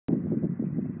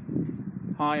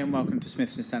Hi and welcome to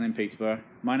Smith's Nissan in Peterborough.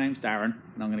 My name's Darren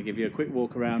and I'm going to give you a quick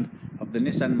walk around of the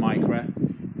Nissan Micra.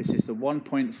 This is the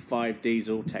 1.5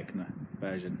 diesel Tekna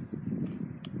version.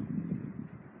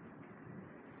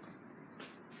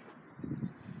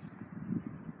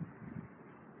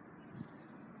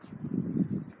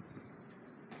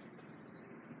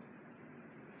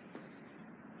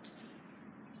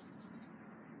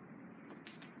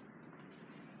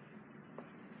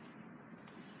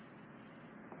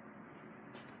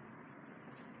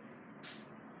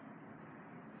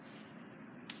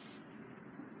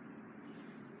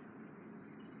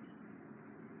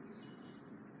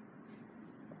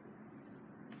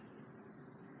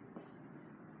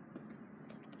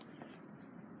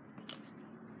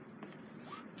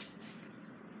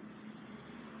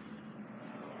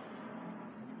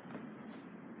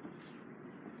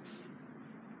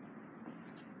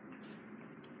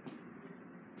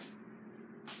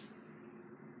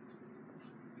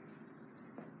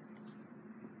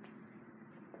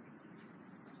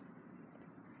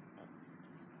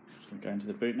 I'm going to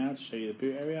the boot now to show you the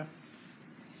boot area.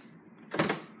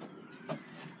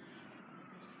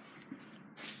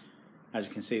 As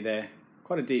you can see there,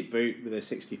 quite a deep boot with a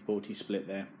 60-40 split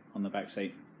there on the back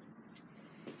seat.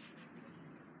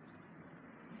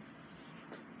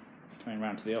 Coming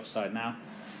round to the offside now.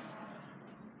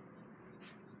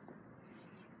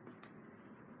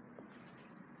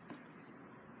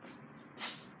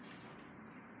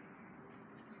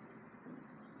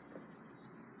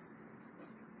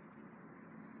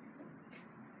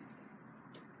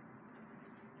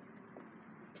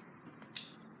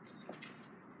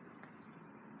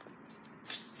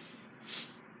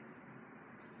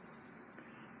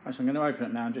 Right, so I'm going to open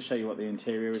it now and just show you what the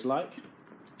interior is like.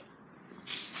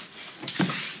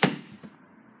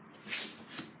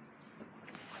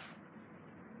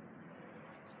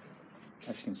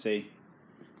 As you can see,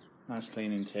 nice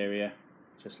clean interior,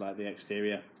 just like the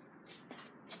exterior.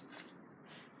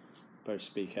 Bose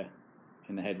speaker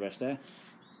in the headrest there.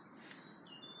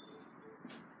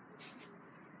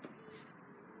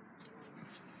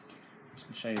 Just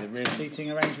going to show you the rear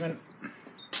seating arrangement.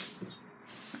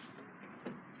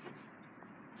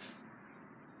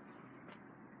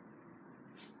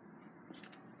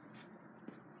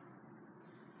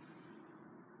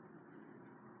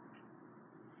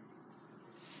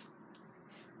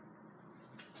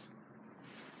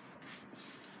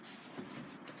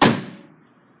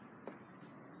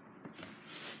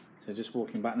 So just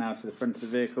walking back now to the front of the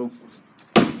vehicle.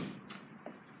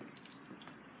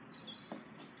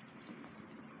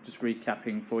 Just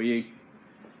recapping for you.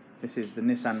 This is the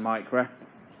Nissan Micra.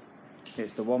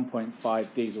 It's the 1.5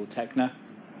 diesel Tekna.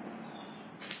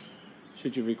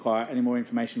 Should you require any more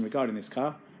information regarding this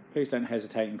car, please don't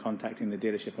hesitate in contacting the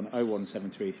dealership on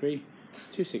 01733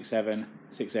 267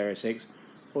 606,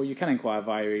 or you can inquire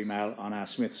via email on our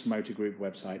Smith's Motor Group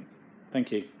website.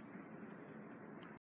 Thank you.